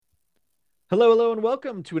Hello, and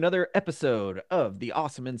welcome to another episode of the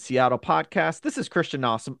Awesome in Seattle podcast. This is Christian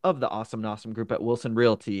Awesome of the Awesome Group at Wilson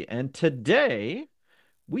Realty, and today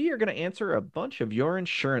we are going to answer a bunch of your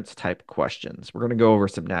insurance type questions. We're going to go over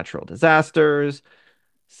some natural disasters,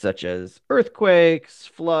 such as earthquakes,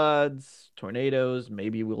 floods, tornadoes.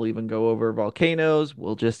 Maybe we'll even go over volcanoes.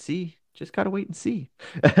 We'll just see. Just gotta wait and see.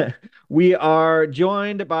 We are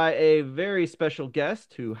joined by a very special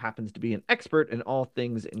guest who happens to be an expert in all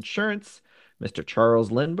things insurance, Mr.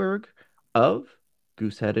 Charles Lindbergh of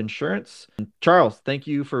Goosehead Insurance. Charles, thank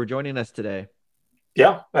you for joining us today.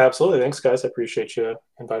 Yeah, absolutely. Thanks, guys. I appreciate you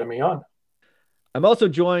inviting me on. I'm also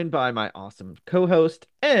joined by my awesome co-host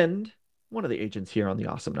and one of the agents here on the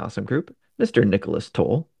Awesome Group, Mr. Nicholas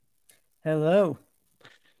Toll. Hello.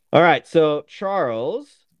 All right, so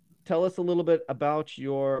Charles, tell us a little bit about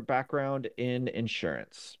your background in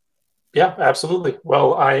insurance. Yeah, absolutely.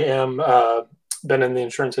 Well, I am been in the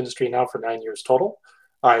insurance industry now for 9 years total.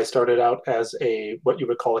 I started out as a what you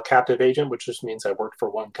would call a captive agent, which just means I worked for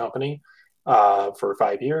one company for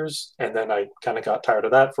 5 years, and then I kind of got tired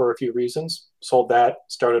of that for a few reasons. Sold that,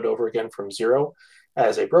 started over again from zero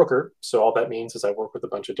as a broker. So all that means is I work with a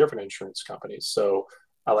bunch of different insurance companies. So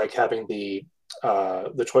I like having the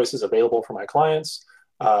choices available for my clients.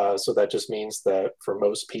 So that just means that for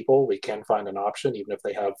most people, we can find an option, even if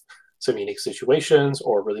they have some unique situations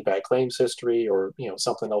or really bad claims history or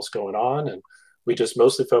something else going on. And we just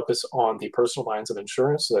mostly focus on the personal lines of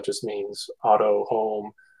insurance. So that just means auto,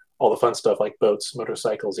 home, all the fun stuff like boats,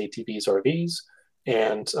 motorcycles, ATVs, RVs,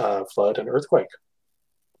 and flood and earthquake.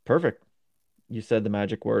 Perfect. You said the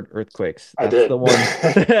magic word earthquakes. I That's did. the one.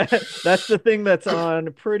 That's the thing that's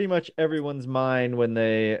on pretty much everyone's mind when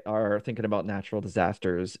they are thinking about natural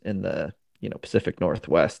disasters in the, Pacific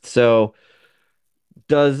Northwest. So,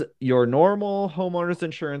 does your normal homeowners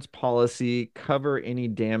insurance policy cover any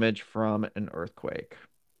damage from an earthquake?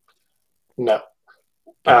 No.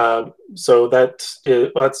 Okay. That's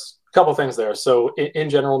a couple things there. So in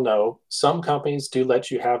general, no. Some companies do let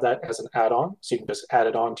you have that as an add-on, so you can just add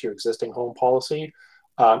it on to your existing home policy.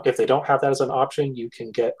 If they don't have that as an option, you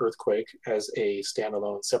can get earthquake as a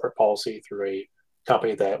standalone separate policy through a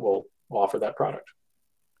company that will offer that product.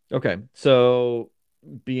 Okay. So,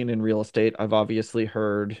 being in real estate, I've obviously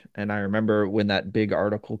heard, and I remember when that big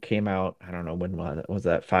article came out, I don't know when was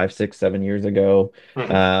that, 5, 6, 7 years ago,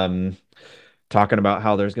 Mm-hmm. um, talking about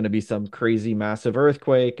how there's going to be some crazy massive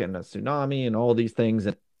earthquake and a tsunami and all these things.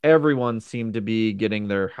 And everyone seemed to be getting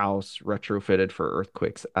their house retrofitted for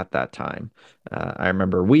earthquakes at that time. I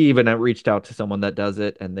remember we even reached out to someone that does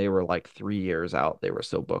it, and they were like 3 years out. They were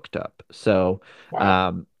so booked up. So, Wow.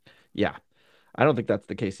 um, yeah, I don't think that's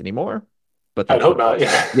the case anymore, but I'd that's what hope it not.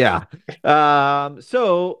 was then. Yeah. Yeah.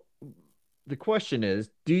 So the question is,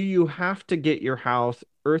 do you have to get your house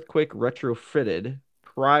earthquake retrofitted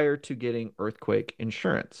prior to getting earthquake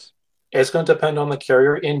insurance? It's going to depend on the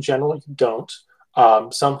carrier. In general, you don't.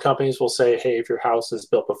 Some companies will say, hey, if your house is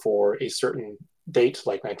built before a certain date,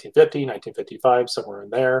 like 1950, 1955, somewhere in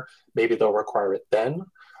there, maybe they'll require it then.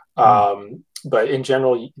 Hmm. But in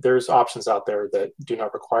general, there's options out there that do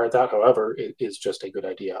not require that. However, it is just a good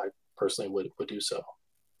idea. I personally would do so.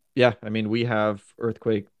 Yeah, I mean, we have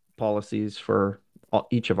earthquake policies for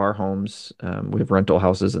each of our homes. We have rental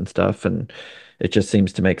houses and stuff, and it just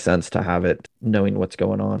seems to make sense to have it knowing what's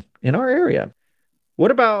going on in our area.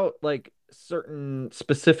 What about like certain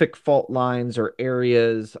specific fault lines or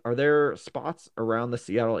areas? Are there spots around the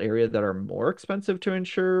Seattle area that are more expensive to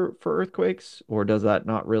insure for earthquakes, or does that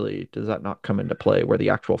not come into play where the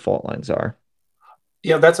actual fault lines are?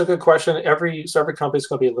 Yeah, that's a good question. Every company is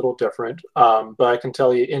going to be a little different, but I can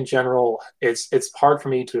tell you in general, it's hard for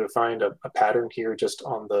me to find a pattern here just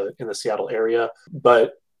on the in the Seattle area.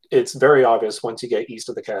 But it's very obvious once you get east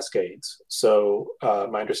of the Cascades. So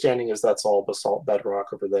my understanding is that's all basalt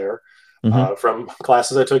bedrock over there Hmm. from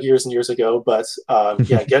classes I took years and years ago. But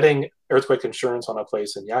yeah, getting earthquake insurance on a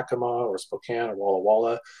place in Yakima or Spokane or Walla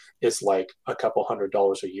Walla is like a couple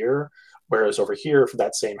 $100 a year. Whereas over here for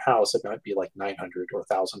that same house, it might be like 900 or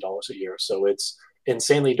 $1,000 a year. So it's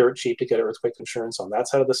insanely dirt cheap to get earthquake insurance on that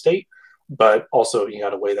side of the state. But also you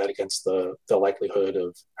got to weigh that against the likelihood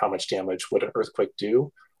of how much damage would an earthquake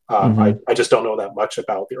do. Hmm. I just don't know that much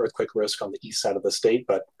about the earthquake risk on the east side of the state,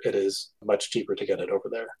 but it is much cheaper to get it over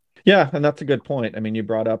there. Yeah, and that's a good point. I mean, you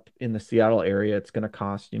brought up in the Seattle area, it's going to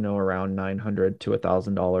cost, around 900 to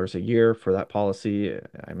 $1,000 a year for that policy.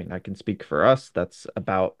 I mean, I can speak for us. That's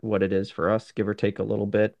about what it is for us, give or take a little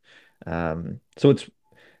bit. So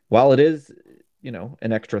while it is,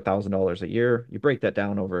 an extra $1,000 a year, you break that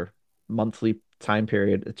down over monthly time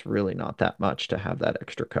period, it's really not that much to have that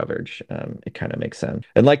extra coverage. It kind of makes sense.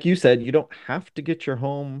 And like you said, you don't have to get your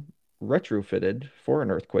home retrofitted for an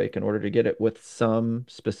earthquake in order to get it with some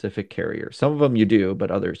specific carrier. Some of them you do, but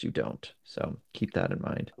others you don't. So keep that in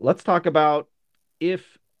mind. Let's talk about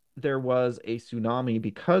if there was a tsunami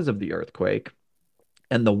because of the earthquake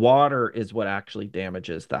and the water is what actually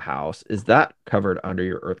damages the house. Is that covered under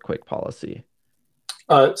your earthquake policy?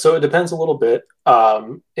 So it depends a little bit.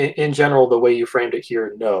 In general, the way you framed it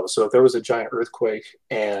here, no. So if there was a giant earthquake,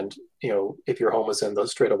 and if your home was in the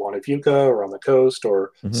Strait of Juan de Fuca or on the coast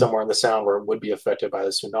or Hmm. somewhere in the Sound where it would be affected by the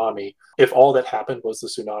tsunami, if all that happened was the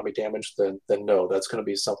tsunami damage, then no, that's going to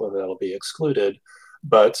be something that'll be excluded.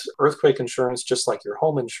 But earthquake insurance, just like your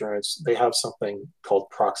home insurance, they have something called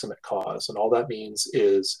proximate cause, and all that means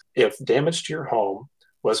is if damage to your home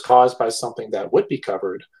was caused by something that would be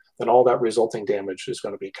covered, then all that resulting damage is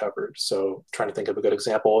going to be covered. So, trying to think of a good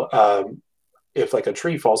example, if like a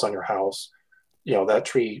tree falls on your house, that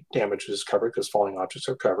tree damage is covered because falling objects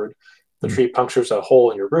are covered. The tree punctures a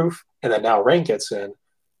hole in your roof, and then now rain gets in.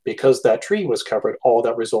 Because that tree was covered, all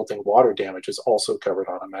that resulting water damage is also covered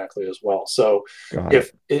automatically as well. So, Got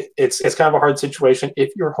if it. it's kind of a hard situation,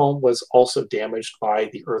 if your home was also damaged by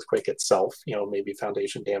the earthquake itself, maybe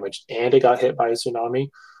foundation damage, and it got hit by a tsunami,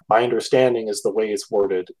 my understanding is the way it's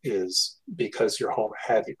worded is because your home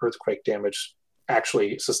had the earthquake damage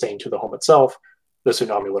actually sustained to the home itself, the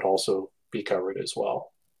tsunami would also be covered as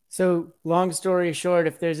well. So, long story short,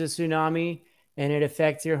 if there's a tsunami and it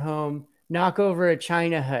affects your home, knock over a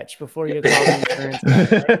China hutch before you call the insurance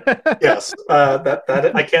guy. Right? Yes,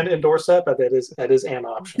 that I can't endorse that, but that is an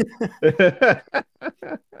option.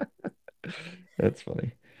 That's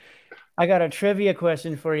funny. I got a trivia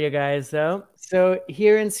question for you guys, though. So,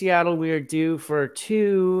 here in Seattle, we are due for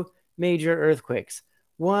 2 major earthquakes.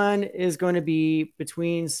 One is going to be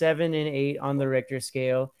between 7 and 8 on the Richter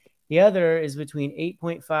scale. The other is between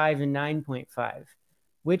 8.5 and 9.5.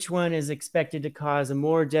 Which one is expected to cause a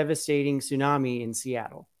more devastating tsunami in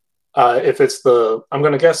Seattle? If it's I'm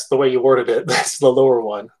going to guess the way you worded it, that's the lower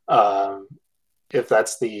one. If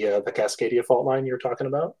that's the Cascadia fault line you're talking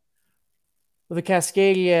about. Well, the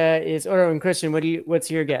Cascadia is, and Christian,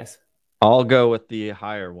 what's your guess? I'll go with the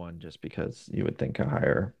higher one just because you would think a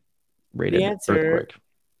higher rated earthquake.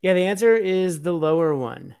 Yeah, the answer is the lower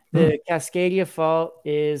one. The Cascadia fault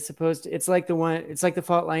is it's like the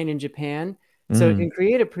fault line in Japan. So it can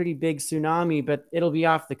create a pretty big tsunami, but it'll be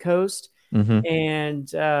off the coast. And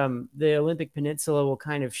the Olympic Peninsula will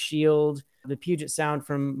kind of shield the Puget Sound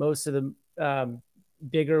from most of the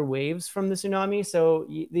bigger waves from the tsunami. So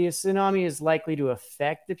the tsunami is likely to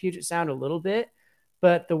affect the Puget Sound a little bit,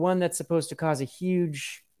 but the one that's supposed to cause a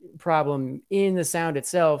huge problem in the Sound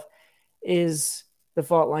itself is the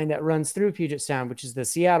fault line that runs through Puget Sound, which is the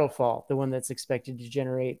Seattle fault, the one that's expected to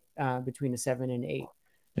generate between a 7 and 8.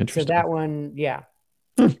 So that one, yeah.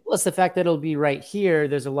 Plus the fact that it'll be right here,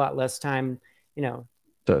 there's a lot less time, to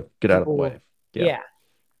get out of the way. Yeah.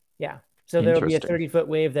 So there'll be a 30-foot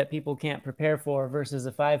wave that people can't prepare for versus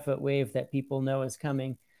a 5-foot wave that people know is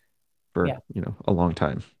coming for a long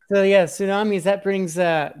time. So yeah, tsunamis,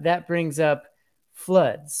 that brings up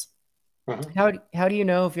floods. How do you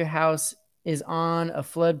know if your house is on a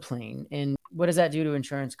floodplain, and what does that do to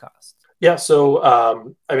insurance costs? Yeah,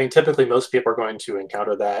 so typically most people are going to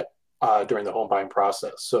encounter that during the home buying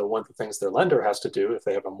process. So one of the things their lender has to do if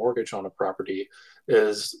they have a mortgage on a property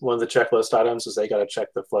is one of the checklist items is they got to check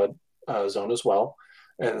the flood zone as well.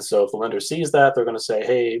 And so if the lender sees that, they're going to say,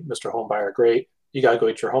 hey, Mr. Home Buyer, great. You got to go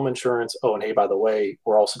get your home insurance. Oh, and hey, by the way,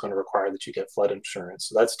 we're also going to require that you get flood insurance.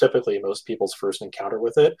 So that's typically most people's first encounter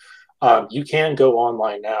with it. You can go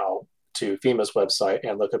online now to FEMA's website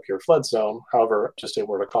and look up your flood zone. However, just a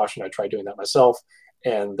word of caution, I tried doing that myself,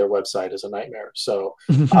 and their website is a nightmare. So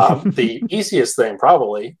the easiest thing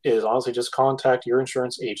probably is honestly just contact your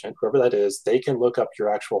insurance agent, whoever that is. They can look up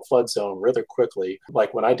your actual flood zone rather quickly.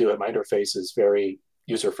 Like when I do it, my interface is very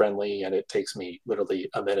user-friendly, and it takes me literally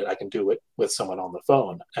a minute. I can do it with someone on the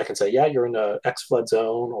phone. I can say, yeah, you're in a X flood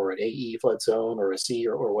zone or an AE flood zone or a C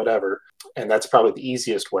or whatever. And that's probably the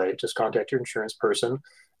easiest way. Just contact your insurance person.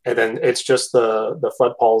 And then it's just the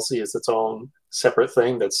flood policy is its own separate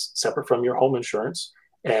thing that's separate from your home insurance.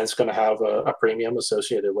 And it's going to have a premium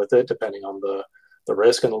associated with it, depending on the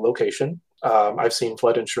risk and the location. I've seen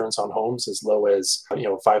flood insurance on homes as low as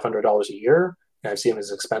 $500 a year. And I've seen it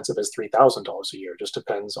as expensive as $3,000 a year. Just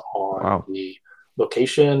depends on the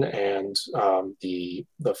location and the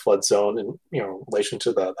flood zone and relation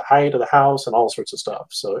to the height of the house and all sorts of stuff.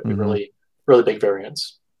 So it really big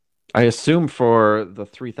variance. I assume for the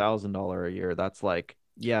 $3,000 a year, that's like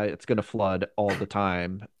yeah, it's going to flood all the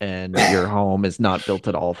time, and your home is not built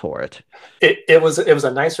at all for it. It was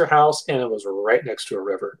a nicer house, and it was right next to a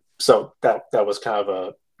river, so that was kind of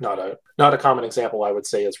a not a common example. I would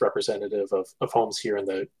say it's representative of homes here in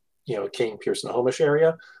the King, Pearson, Homish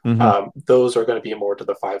area. Hmm. Those are going to be more to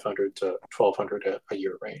the 500 to 1200 a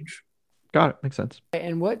year range. Got it. Makes sense.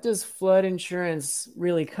 And what does flood insurance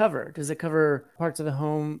really cover? Does it cover parts of the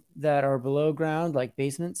home that are below ground, like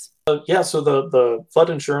basements? Yeah, so the flood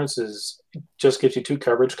insurance is just gives you two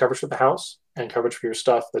coverage for the house and coverage for your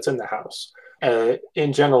stuff that's in the house.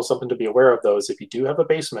 In general, something to be aware of though is if you do have a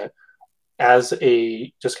basement, as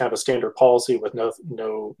a just kind of a standard policy with no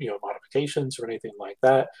modifications or anything like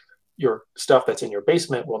that, your stuff that's in your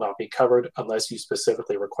basement will not be covered unless you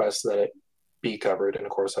specifically request that it be covered. And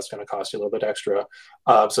of course, that's going to cost you a little bit extra.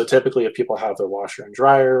 So typically, if people have their washer and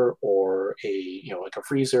dryer, or like a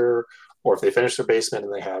freezer, or if they finish their basement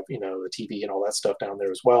and they have the TV and all that stuff down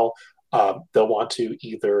there as well, they'll want to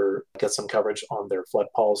either get some coverage on their flood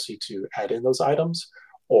policy to add in those items,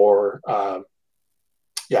 or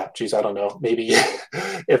yeah, geez, I don't know. Maybe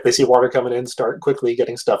if they see water coming in, start quickly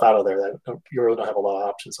getting stuff out of there. You really don't have a lot of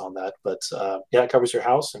options on that. But yeah, it covers your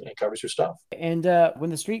house and it covers your stuff. And when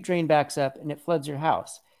the street drain backs up and it floods your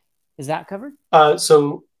house, is that covered?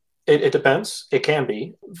 So it depends. It can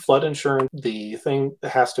be. Flood insurance, the thing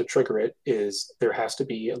that has to trigger it is there has to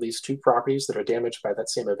be at least two properties that are damaged by that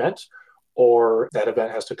same event, or that event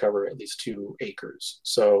has to cover at least 2 acres.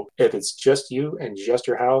 So if it's just you and just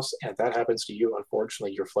your house, and that happens to you,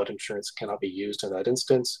 unfortunately, your flood insurance cannot be used in that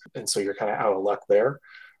instance. And so you're kind of out of luck there.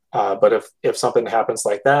 But if something happens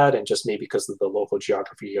like that, and just maybe because of the local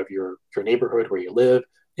geography of your neighborhood where you live,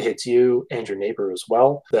 it hits you and your neighbor as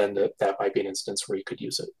well, then that might be an instance where you could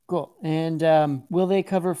use it. Cool. And will they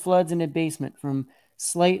cover floods in a basement from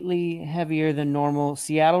slightly heavier than normal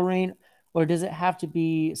Seattle rain, or does it have to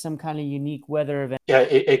be some kind of unique weather event? Yeah,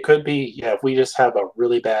 it could be. Yeah, if we just have a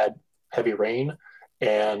really bad heavy rain,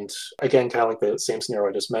 and again, kind of like the same scenario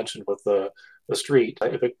I just mentioned with the street,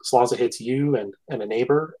 as long as it hits you and a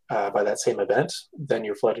neighbor by that same event, then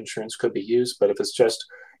your flood insurance could be used. But if it's just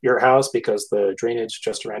your house, because the drainage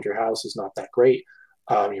just around your house is not that great,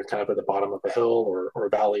 you're kind of at the bottom of a hill or a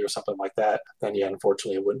valley or something like that, then yeah,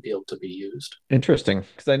 unfortunately, it wouldn't be able to be used. Interesting.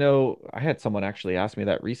 Because I know I had someone actually ask me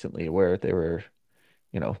that recently where they were,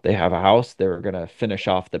 they have a house, they were going to finish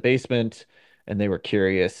off the basement, and they were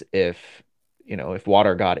curious if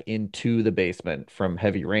water got into the basement from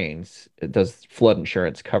heavy rains, does flood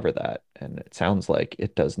insurance cover that? And it sounds like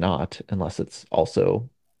it does not, unless it's also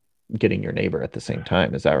getting your neighbor at the same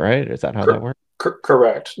time. Is that right? Is that how that works?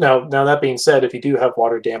 Correct. Now that being said, if you do have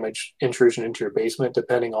water damage intrusion into your basement,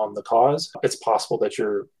 depending on the cause, it's possible that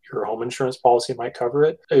your home insurance policy might cover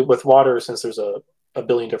it. With water, since there's a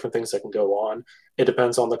billion different things that can go on, it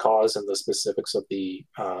depends on the cause and the specifics of the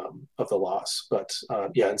loss. But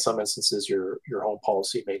yeah, in some instances, your home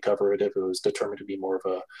policy may cover it if it was determined to be more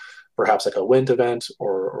of a perhaps like a wind event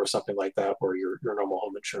or something like that, where your normal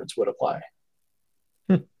home insurance would apply.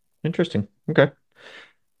 Interesting. Okay.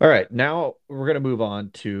 All right, now we're going to move on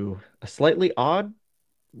to a slightly odd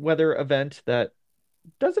weather event that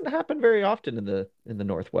doesn't happen very often in the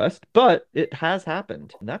Northwest, but it has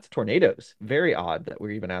happened. And that's tornadoes. Very odd that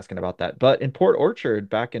we're even asking about that. But in Port Orchard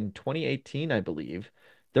back in 2018, I believe,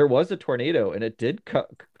 there was a tornado and it did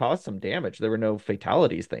cause some damage. There were no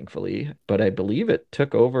fatalities, thankfully, but I believe it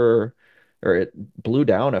took over or it blew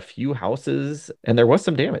down a few houses and there was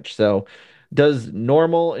some damage. So does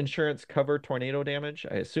normal insurance cover tornado damage?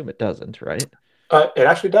 I assume it doesn't, right? It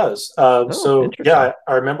actually does. Oh, So interesting. yeah,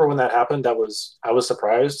 I remember when that happened. I was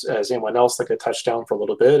surprised as anyone else. Like, it touched down for a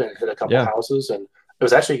little bit and hit a couple Yeah, houses, and it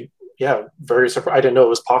was actually, yeah, very surprised. I didn't know it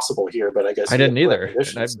was possible here, but I guess I you get didn't the right either. And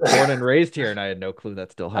conditions. I'm born and raised here, and I had no clue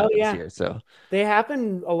that still Oh, happens yeah. here. So, They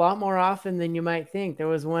happen a lot more often than you might think. There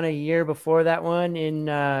was one a year before that one in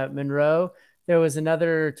Monroe. There was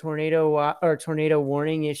another tornado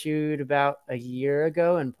warning issued about a year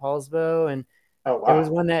ago in Paulsbo, and Oh there was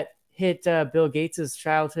wow. one that hit Bill Gates's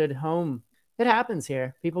childhood home. It happens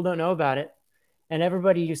here. People don't know about it, and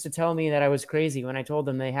everybody used to tell me that I was crazy when I told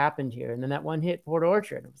them they happened here. And then that one hit Port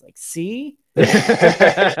Orchard. I was like, "See." There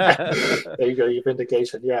you go, your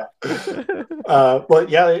vindication. Yeah. Well,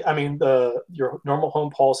 yeah. I mean, your normal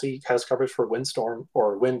home policy has coverage for windstorm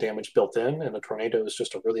or wind damage built in, and a tornado is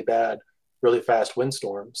just a really bad, really fast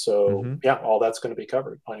windstorm. So hmm yeah, all that's going to be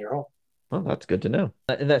covered on your home. Well, that's good to know.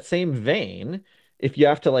 In that same vein, if you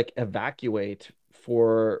have to like evacuate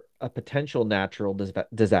for a potential natural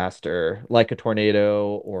disaster like a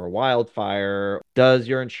tornado or a wildfire, does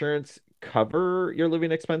your insurance cover your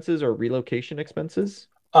living expenses or relocation expenses?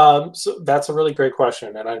 So that's a really great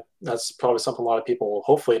question, and that's probably something a lot of people will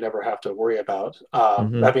hopefully never have to worry about.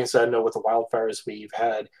 Mm-hmm. That being said, no, with the wildfires we've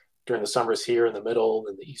had during the summers here in the middle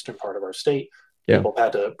and the eastern part of our state, Yeah. people have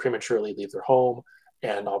had to prematurely leave their home,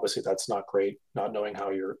 and obviously that's not great. Not knowing how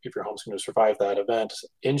if your home's going to survive that event.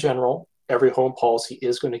 In general, every home policy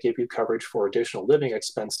is going to give you coverage for additional living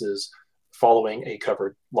expenses following a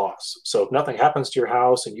covered loss. So if nothing happens to your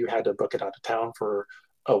house and you had to book it out of town for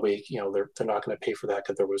a week, they're not going to pay for that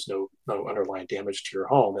because there was no underlying damage to your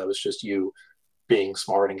home. That was just you being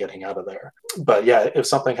smart and getting out of there. But yeah, if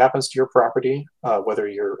something happens to your property, whether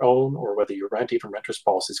you own or whether you rent, even renters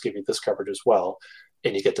policies give you this coverage as well,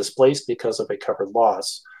 and you get displaced because of a covered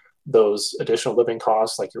loss, those additional living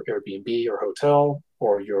costs like your Airbnb or hotel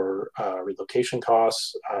or your relocation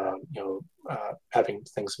costs, having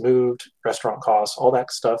things moved, restaurant costs, all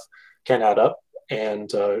that stuff can add up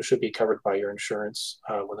and should be covered by your insurance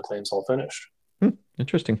when the claim's all finished.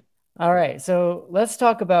 Interesting. All right, so let's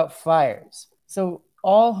talk about fires. So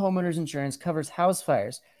all homeowners insurance covers house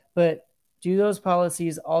fires, but do those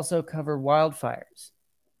policies also cover wildfires?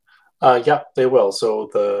 Yeah, they will. So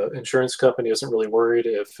the insurance company isn't really worried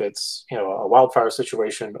if it's a wildfire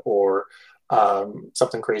situation or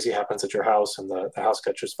something crazy happens at your house and the house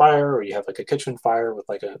catches fire, or you have like a kitchen fire with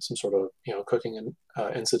like some sort of cooking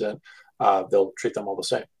incident. They'll treat them all the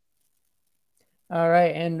same. All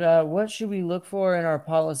right, and what should we look for in our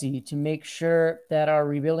policy to make sure that our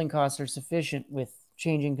rebuilding costs are sufficient with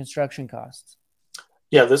changing construction costs?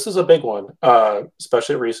 Yeah, this is a big one,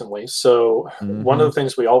 especially recently. So one of the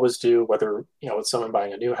things we always do, whether it's someone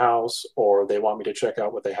buying a new house or they want me to check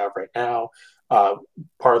out what they have right now,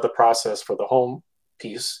 part of the process for the home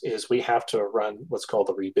piece is we have to run what's called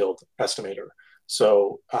the rebuild estimator.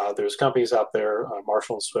 So there's companies out there,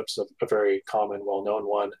 Marshall and Swift's a very common, well-known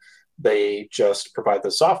one. They just provide the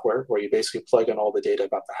software where you basically plug in all the data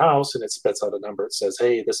about the house and it spits out a number. It says,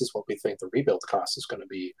 hey, this is what we think the rebuild cost is going to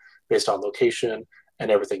be based on location and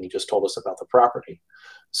everything you just told us about the property.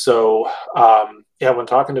 So when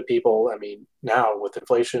talking to people, I mean, now with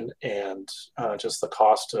inflation and just the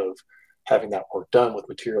cost of having that work done with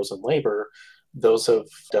materials and labor, those have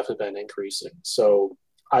definitely been increasing. So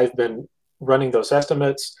I've been running those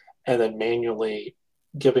estimates and then manually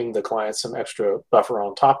giving the client some extra buffer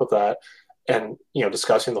on top of that and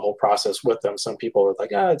discussing the whole process with them. Some people are like,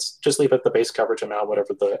 it's just leave it the base coverage amount,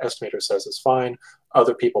 whatever the estimator says is fine.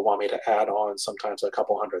 Other people want me to add on sometimes a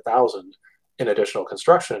couple $100,000 in additional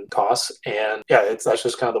construction costs. And that's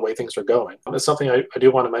just kind of the way things are going. It's something I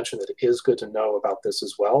do want to mention that is good to know about this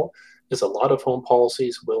as well, is a lot of home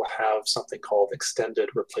policies will have something called extended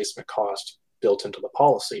replacement cost built into the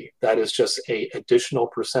policy. That is just a additional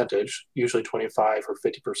percentage, usually 25 or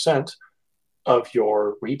 50% of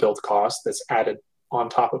your rebuild cost that's added on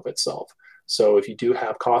top of itself. So if you do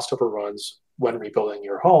have cost overruns when rebuilding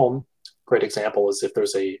your home, great example is if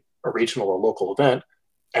there's a regional or local event,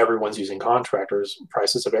 everyone's using contractors,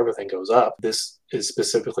 prices of everything goes up. This is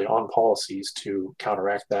specifically on policies to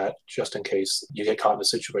counteract that just in case you get caught in a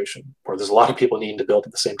situation where there's a lot of people needing to build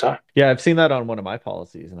at the same time. Yeah, I've seen that on one of my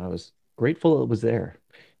policies and I was grateful it was there.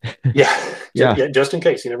 Yeah, just in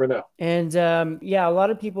case, you never know. And a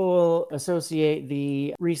lot of people will associate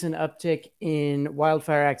the recent uptick in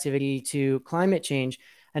wildfire activity to climate change.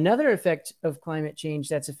 Another effect of climate change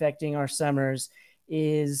that's affecting our summers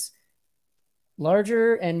is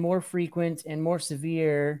larger and more frequent and more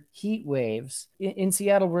severe heat waves. In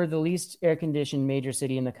Seattle, we're the least air-conditioned major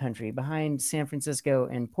city in the country, behind San Francisco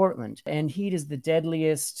and Portland. And heat is the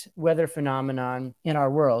deadliest weather phenomenon in our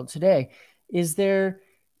world today. Is there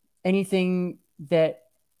anything that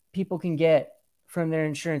people can get from their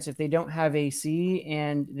insurance if they don't have AC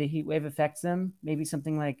and the heat wave affects them? Maybe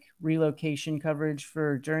something like relocation coverage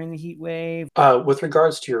for during the heat wave? With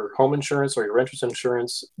regards to your home insurance or your renter's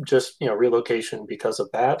insurance, just relocation because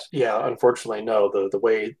of that. Yeah, unfortunately, no. The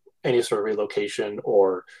way any sort of relocation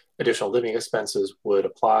or additional living expenses would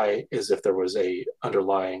apply is if there was a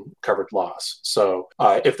underlying covered loss. So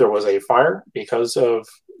if there was a fire because of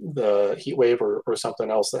the heat wave or something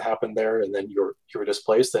else that happened there, and then you were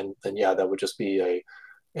displaced, then yeah, that would just be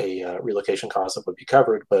a relocation cost that would be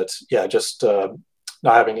covered. But yeah, just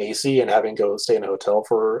not having AC and having to go stay in a hotel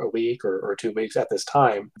for a week or 2 weeks at this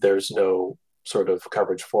time, there's no sort of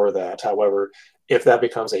coverage for that. However, if that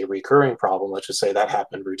becomes a recurring problem, let's just say that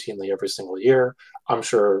happened routinely every single year, I'm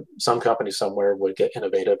sure some company somewhere would get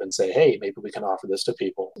innovative and say, hey, maybe we can offer this to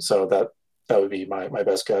people. So that would be my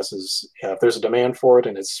best guess is if there's a demand for it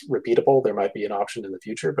and it's repeatable, there might be an option in the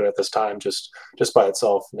future. But at this time, just by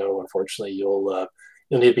itself, no, unfortunately, you'll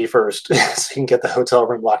you'll need to be first so you can get the hotel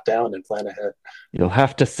room locked down and plan ahead. You'll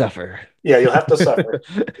have to suffer. Yeah, you'll have to suffer.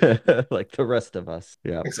 Like the rest of us.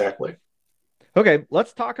 Yeah. Exactly. Okay,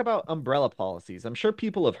 let's talk about umbrella policies. I'm sure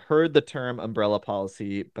people have heard the term umbrella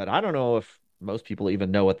policy, but I don't know if most people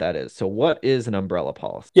even know what that is. So, what is an umbrella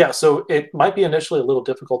policy? Yeah, so it might be initially a little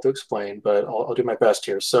difficult to explain, but I'll do my best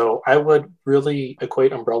here. So I would really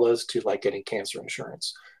equate umbrellas to like getting cancer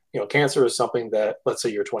insurance. Cancer is something that, let's say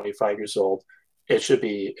you're 25 years old, it should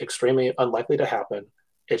be extremely unlikely to happen.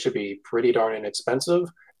 It should be pretty darn inexpensive,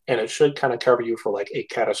 and it should kind of cover you for like a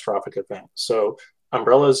catastrophic event. So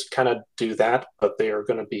umbrellas kind of do that, but they are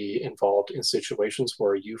going to be involved in situations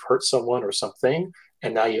where you've hurt someone or something,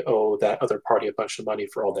 and now you owe that other party a bunch of money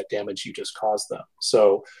for all that damage you just caused them.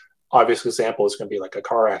 So obvious example is going to be like a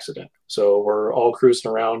car accident. So we're all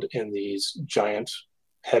cruising around in these giant,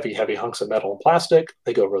 heavy hunks of metal and plastic.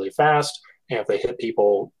 They go really fast. And if they hit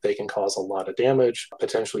people, they can cause a lot of damage,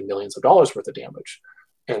 potentially millions of dollars worth of damage.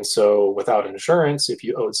 And so without insurance, if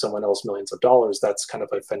you owed someone else millions of dollars, that's kind of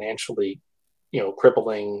a financially,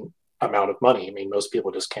 crippling amount of money. I mean, most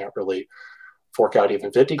people just can't really fork out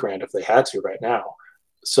even 50 grand if they had to right now.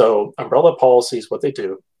 So umbrella policies, what they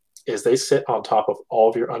do is they sit on top of all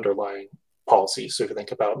of your underlying policies. So if you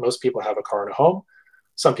think about, most people have a car and a home.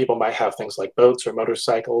 Some people might have things like boats or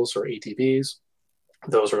motorcycles or ATVs.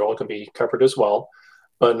 Those are all going to be covered as well.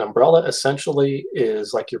 But an umbrella essentially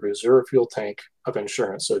is like your reserve fuel tank of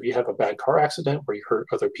insurance. So if you have a bad car accident where you hurt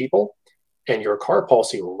other people and your car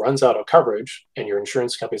policy runs out of coverage and your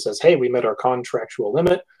insurance company says, hey, we met our contractual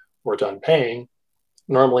limit, we're done paying.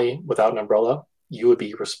 Normally, without an umbrella, you would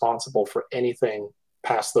be responsible for anything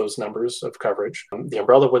past those numbers of coverage. The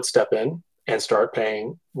umbrella would step in and start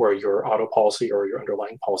paying where your auto policy or your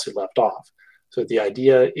underlying policy left off. So the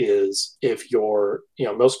idea is, if you're,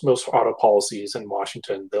 most auto policies in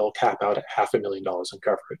Washington, they'll cap out at $500,000 in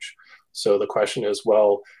coverage. So the question is,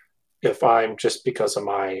 well, if I'm, just because of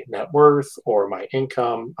my net worth or my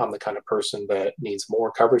income, I'm the kind of person that needs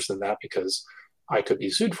more coverage than that because I could be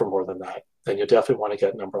sued for more than that, then you definitely want to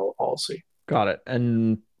get an umbrella policy. Got it.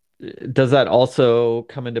 And does that also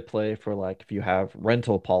come into play for like if you have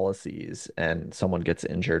rental policies and someone gets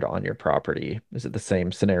injured on your property? Is it the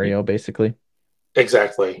same scenario basically?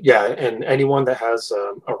 Exactly. Yeah. And anyone that has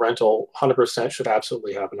a rental, 100% should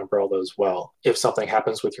absolutely have an umbrella as well. If something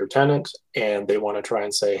happens with your tenant and they want to try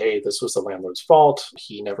and say, hey, this was the landlord's fault,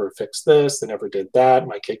 he never fixed this, they never did that,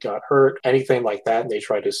 my kid got hurt, anything like that, and they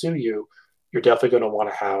try to sue you, you're definitely going to want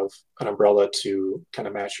to have an umbrella to kind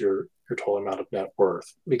of match your total amount of net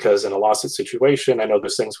worth. Because in a lawsuit situation, I know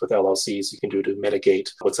there's things with LLCs you can do to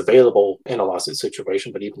mitigate what's available in a lawsuit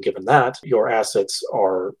situation, but even given that, your assets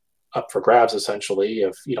are up for grabs essentially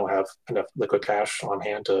if you don't have enough liquid cash on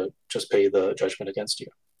hand to just pay the judgment against you.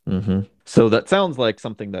 Mm-hmm. So that sounds like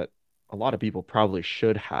something that a lot of people probably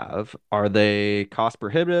should have. Are they cost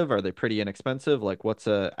prohibitive? Are they pretty inexpensive? Like, what's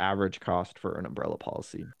a average cost for an umbrella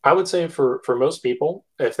policy? I would say for most people,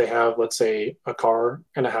 if they have, let's say, a car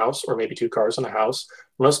and a house, or maybe two cars and a house,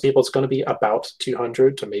 most people it's going to be about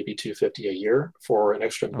 200 to maybe 250 a year for an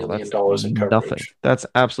extra $1 million in coverage. Nothing. That's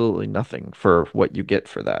absolutely nothing for what you get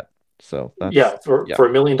for that. So for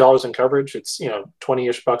 $1 million in coverage, it's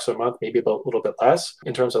 20-ish bucks a month, maybe a little bit less.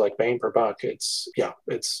 In terms of like bang per buck, it's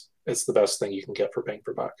the best thing you can get for bang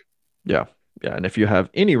per buck. Yeah. And if you have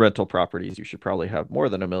any rental properties, you should probably have more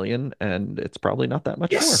than $1 million, and it's probably not that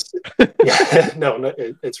much more. Yeah, no,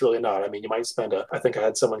 it's really not. I mean, you might spend I think I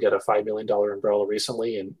had someone get a $5 million umbrella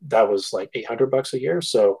recently, and that was like $800 a year.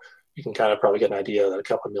 So you can kind of probably get an idea that a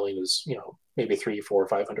couple of million is, maybe 300, 400,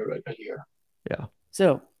 500 a year. Yeah.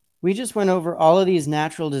 So we just went over all of these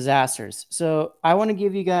natural disasters. So I want to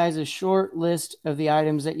give you guys a short list of the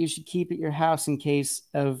items that you should keep at your house in case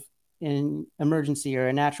of an emergency or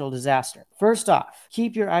a natural disaster. First off,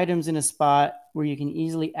 keep your items in a spot where you can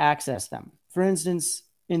easily access them. For instance,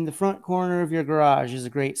 in the front corner of your garage is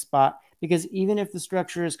a great spot because even if the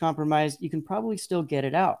structure is compromised, you can probably still get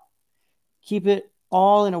it out. Keep it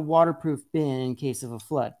all in a waterproof bin in case of a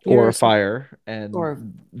flood or a fire, and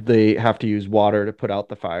they have to use water to put out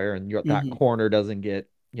the fire, and that corner doesn't get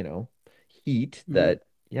heat.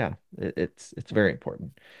 It's very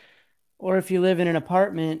important. Or if you live in an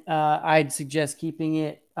apartment, I'd suggest keeping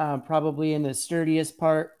it probably in the sturdiest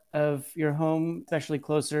part of your home, especially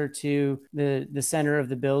closer to the center of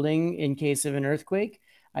the building in case of an earthquake.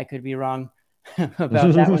 I could be wrong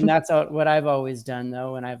about that one. That's what I've always done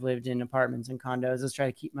though when I've lived in apartments and condos, is try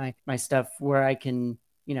to keep my stuff where I can,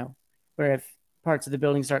 where if parts of the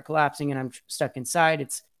building start collapsing and I'm stuck inside,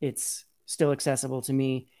 it's still accessible to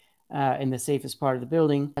me in the safest part of the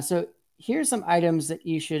building. So here's some items that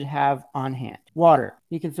you should have on hand. Water.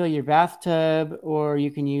 You can fill your bathtub, or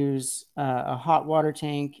you can use a hot water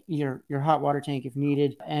tank, your hot water tank if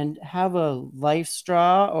needed, and have a life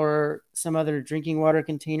straw or some other drinking water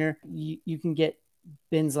container. You can get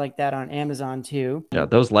bins like that on Amazon too. Yeah,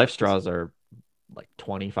 those life straws are like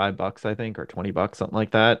 $25, I think, or $20, something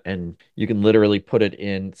like that. And you can literally put it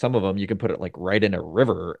in some of them, you can put it like right in a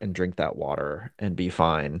river and drink that water and be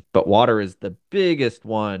fine. But water is the biggest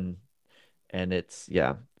one. And it's,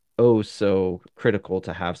 yeah, oh, so critical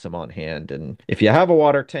to have some on hand. And if you have a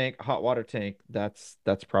water tank, a hot water tank, that's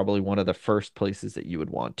probably one of the first places that you would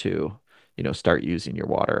want to, start using your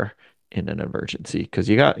water in an emergency, because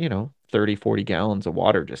you got, 30, 40 gallons of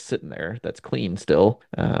water just sitting there that's clean still,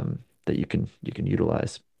 that you can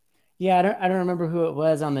utilize. Yeah, I don't remember who it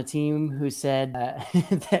was on the team who said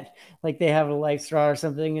that like they have a life straw or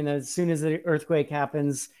something, and as soon as the earthquake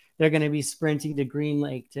happens, they're going to be sprinting to Green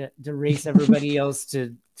Lake to race everybody else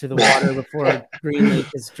to the water before Green Lake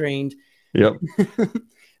is drained. Yep.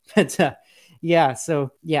 But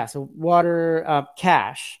so water,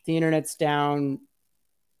 cash. The internet's down.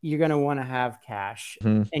 You're going to want to have cash.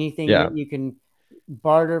 Mm-hmm. Anything Yeah. that you can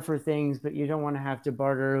barter for things, but you don't want to have to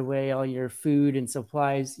barter away all your food and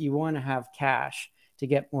supplies. You want to have cash to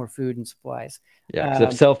get more food and supplies. Yeah,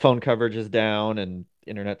 because if cell phone coverage is down and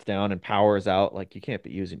internet's down and power is out, like you can't be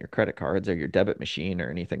using your credit cards or your debit machine or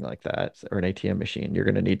anything like that, or an ATM machine. You're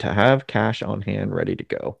going to need to have cash on hand ready to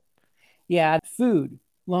go. Yeah, food,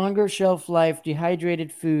 longer shelf life,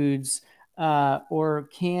 dehydrated foods, or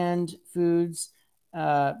canned foods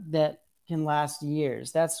that can last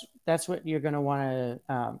years. That's what you're going to want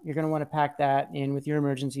to pack that in with your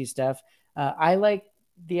emergency stuff. I like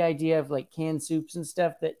the idea of like canned soups and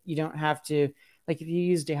stuff that you don't have to, like if you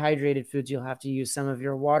use dehydrated foods, you'll have to use some of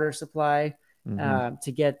your water supply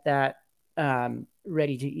to get that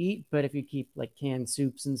ready to eat. But if you keep like canned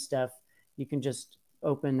soups and stuff, you can just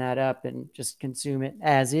open that up and just consume it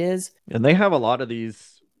as is. And they have a lot of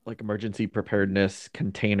these like emergency preparedness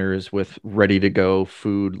containers with ready to go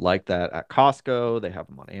food like that at Costco. They have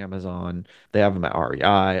them on Amazon. They have them at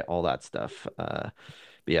REI, all that stuff.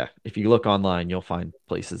 But yeah, if you look online, you'll find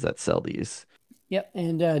places that sell these. Yep.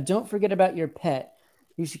 And don't forget about your pet.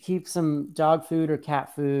 You should keep some dog food or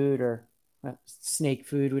cat food or snake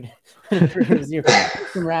food,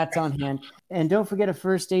 some rats on hand. And don't forget a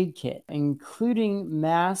first aid kit, including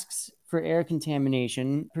masks for air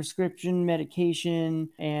contamination, prescription medication,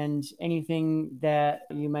 and anything that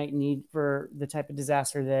you might need for the type of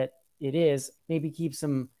disaster that it is. Maybe keep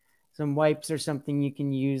some wipes or something you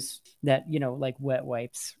can use that, like wet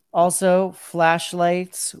wipes. Also,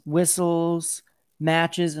 flashlights, whistles,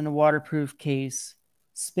 matches in a waterproof case,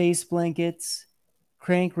 space blankets,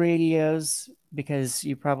 crank radios, because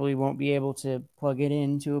you probably won't be able to plug it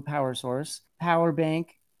into a power source, power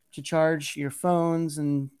bank to charge your phones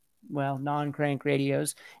and non-crank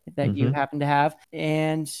radios that you happen to have.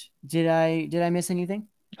 And did I miss anything?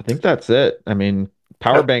 I think that's it. I mean,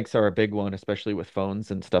 power banks are a big one, especially with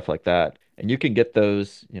phones and stuff like that. And you can get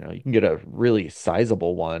those, you can get a really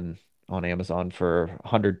sizable one on Amazon for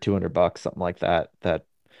 $100-$200, something like that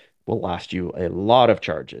will last you a lot of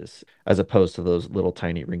charges, as opposed to those little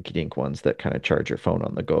tiny rinky-dink ones that kind of charge your phone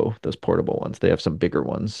on the go, those portable ones. They have some bigger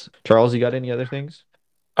ones. Charles, you got any other things?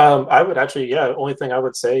 I would actually, only thing I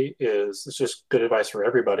would say is it's just good advice for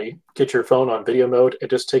everybody. Get your phone on video mode and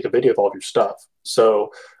just take a video of all of your stuff.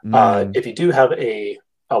 So if you do have a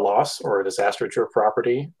loss or a disaster at your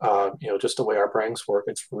property, just the way our brains work,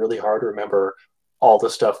 it's really hard to remember all the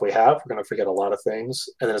stuff we have. We're going to forget a lot of things.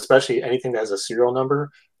 And then especially anything that has a serial number,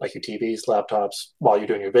 like your TVs, laptops, while you're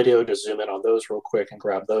doing your video, just zoom in on those real quick and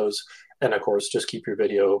grab those. And of course, just keep your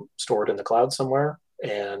video stored in the cloud somewhere.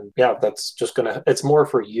 And yeah, that's just it's more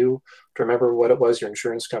for you to remember what it was. Your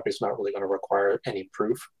insurance company's not really going to require any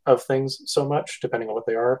proof of things so much, depending on what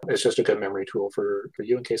they are. It's just a good memory tool for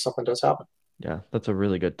you in case something does happen. Yeah, that's a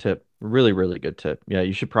really good tip. Really, really good tip. Yeah,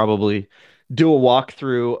 you should probably do a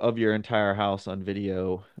walkthrough of your entire house on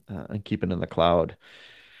video and keep it in the cloud.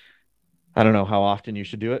 I don't know how often you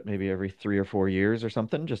should do it, maybe every 3 or 4 years or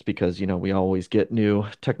something, just because, we always get new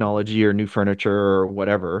technology or new furniture or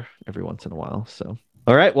whatever every once in a while. So,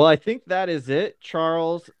 all right. Well, I think that is it.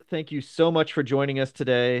 Charles, thank you so much for joining us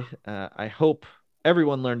today. I hope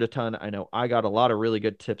everyone learned a ton. I know I got a lot of really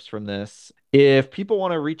good tips from this. If people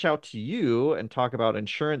want to reach out to you and talk about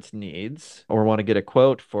insurance needs or want to get a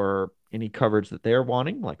quote for any coverage that they're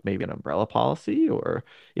wanting, like maybe an umbrella policy, or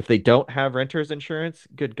if they don't have renter's insurance,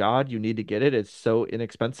 good God, you need to get it. It's so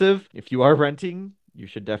inexpensive. If you are renting, you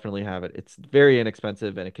should definitely have it. It's very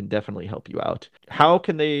inexpensive and it can definitely help you out. How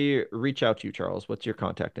can they reach out to you, Charles? What's your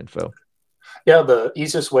contact info? Yeah, the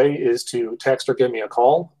easiest way is to text or give me a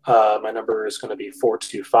call. My number is going to be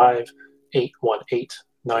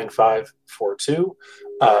 425-818-9542.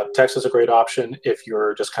 Text is a great option if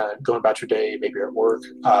you're just kind of going about your day, maybe you're at work,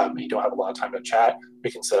 and you don't have a lot of time to chat.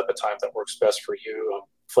 We can set up a time that works best for you. I'm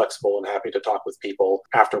flexible and happy to talk with people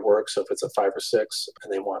after work. So if it's at 5 or 6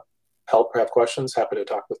 and they want help or have questions, happy to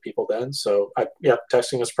talk with people then. So yeah,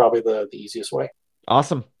 texting is probably the easiest way.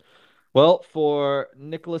 Awesome. Well, for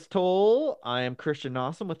Nicholas Toll, I am Christian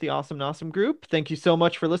Nossum with the Awesome Nossum Group. Thank you so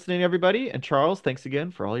much for listening, everybody. And Charles, thanks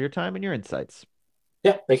again for all your time and your insights.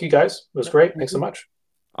 Yeah, thank you guys. It was great. Thanks so much.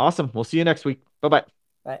 Awesome. We'll see you next week. Bye-bye.